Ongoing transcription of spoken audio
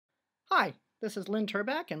Hi, this is Lynn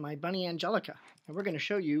Turback and my bunny Angelica, and we're going to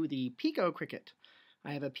show you the PicoCricket.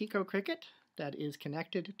 I have a PicoCricket that is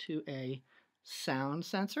connected to a sound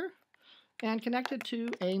sensor and connected to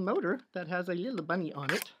a motor that has a little bunny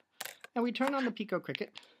on it. And we turn on the PicoCricket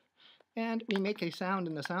and we make a sound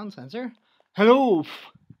in the sound sensor. Hello!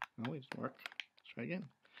 Oh, it doesn't work. Let's try again.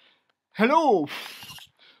 Hello!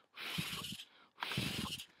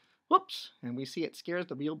 Whoops! And we see it scares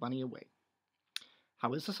the real bunny away.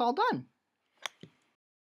 How is this all done?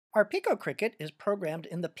 Our PicoCricket is programmed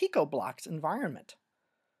in the PicoBlocks environment,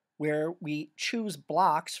 where we choose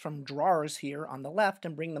blocks from drawers here on the left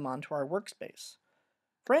and bring them onto our workspace.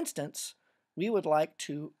 For instance, we would like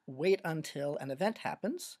to wait until an event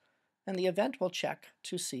happens, and the event will check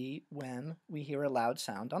to see when we hear a loud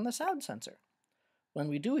sound on the sound sensor. When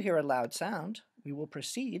we do hear a loud sound, we will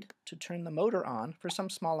proceed to turn the motor on for some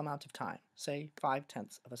small amount of time, say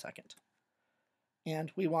 0.5 of a second.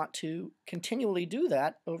 And we want to continually do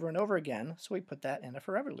that over and over again, so we put that in a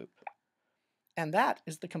forever loop. And that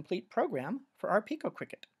is the complete program for our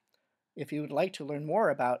PicoCricket. If you would like to learn more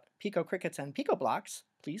about PicoCrickets and PicoBlocks,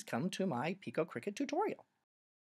 please come to my PicoCricket tutorial.